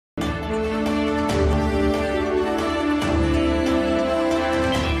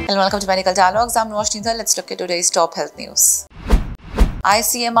And welcome to Medical Dialogues. I'm Roshni. Let's look at today's top health news.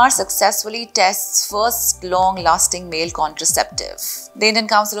 ICMR successfully tests first long-lasting male contraceptive. The Indian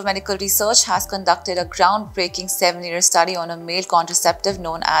Council of Medical Research has conducted a groundbreaking 7-year study on a male contraceptive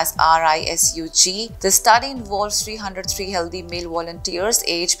known as RISUG. The study involves 303 healthy male volunteers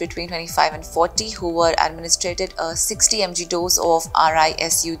aged between 25 and 40 who were administered a 60 mg dose of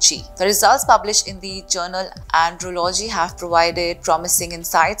RISUG. The results published in the journal Andrology have provided promising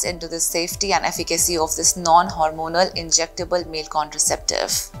insights into the safety and efficacy of this non-hormonal injectable male contraceptive.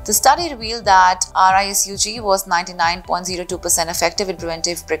 The study revealed that RISUG was 99.02% effective in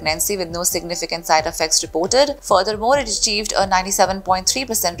preventive pregnancy with no significant side effects reported. Furthermore, it achieved a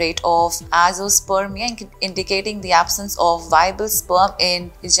 97.3% rate of azoospermia, indicating the absence of viable sperm in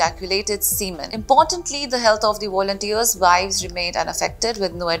ejaculated semen. Importantly, the health of the volunteers' wives remained unaffected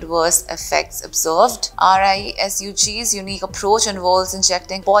with no adverse effects observed. RISUG's unique approach involves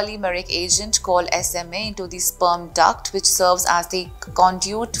injecting polymeric agent called SMA into the sperm duct, which serves as the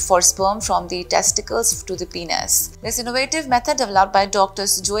conduit for sperm from the testicles to the penis. This innovative method, developed by Dr.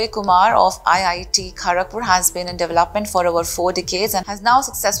 Sujoy Kumar of IIT Kharagpur, has been in development for over 4 decades and has now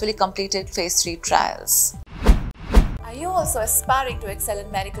successfully completed phase 3 trials. Are you also aspiring to excel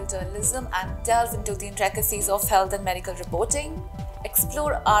in medical journalism and delve into the intricacies of health and medical reporting?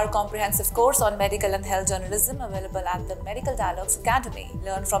 Explore our comprehensive course on medical and health journalism available at the Medical Dialogues Academy.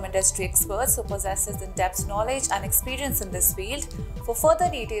 Learn from industry experts who possesses in-depth knowledge and experience in this field. For further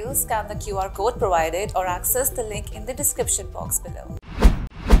details, scan the QR code provided or access the link in the description box below.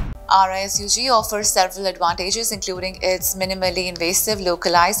 RISUG offers several advantages, including its minimally invasive,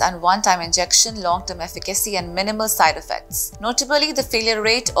 localized and one-time injection, long-term efficacy and minimal side effects. Notably, the failure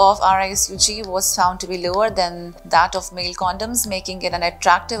rate of RISUG was found to be lower than that of male condoms, making it an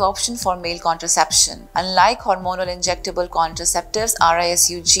attractive option for male contraception. Unlike hormonal injectable contraceptives,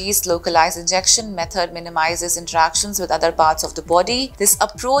 RISUG's localized injection method minimizes interactions with other parts of the body. This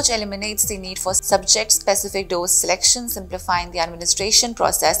approach eliminates the need for subject-specific dose selection, simplifying the administration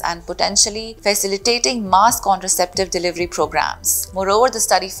process and potentially facilitating mass contraceptive delivery programs. Moreover, the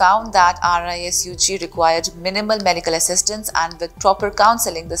study found that RISUG required minimal medical assistance, and with proper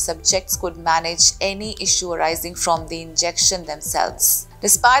counseling, the subjects could manage any issue arising from the injection themselves.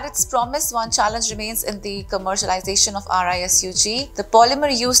 Despite its promise, one challenge remains in the commercialization of RISUG. The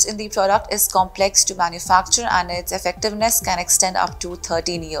polymer used in the product is complex to manufacture and its effectiveness can extend up to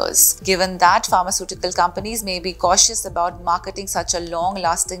 13 years. Given that, pharmaceutical companies may be cautious about marketing such a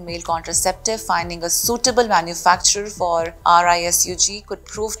long-lasting male contraceptive, finding a suitable manufacturer for RISUG could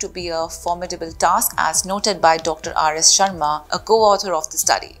prove to be a formidable task, as noted by Dr. R.S. Sharma, a co-author of the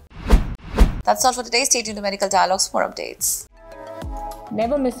study. That's all for today. Stay tuned to Medical Dialogues for more updates.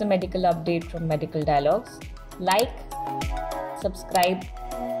 Never miss a medical update from Medical Dialogues. Like, subscribe,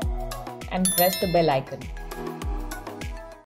 and press the bell icon.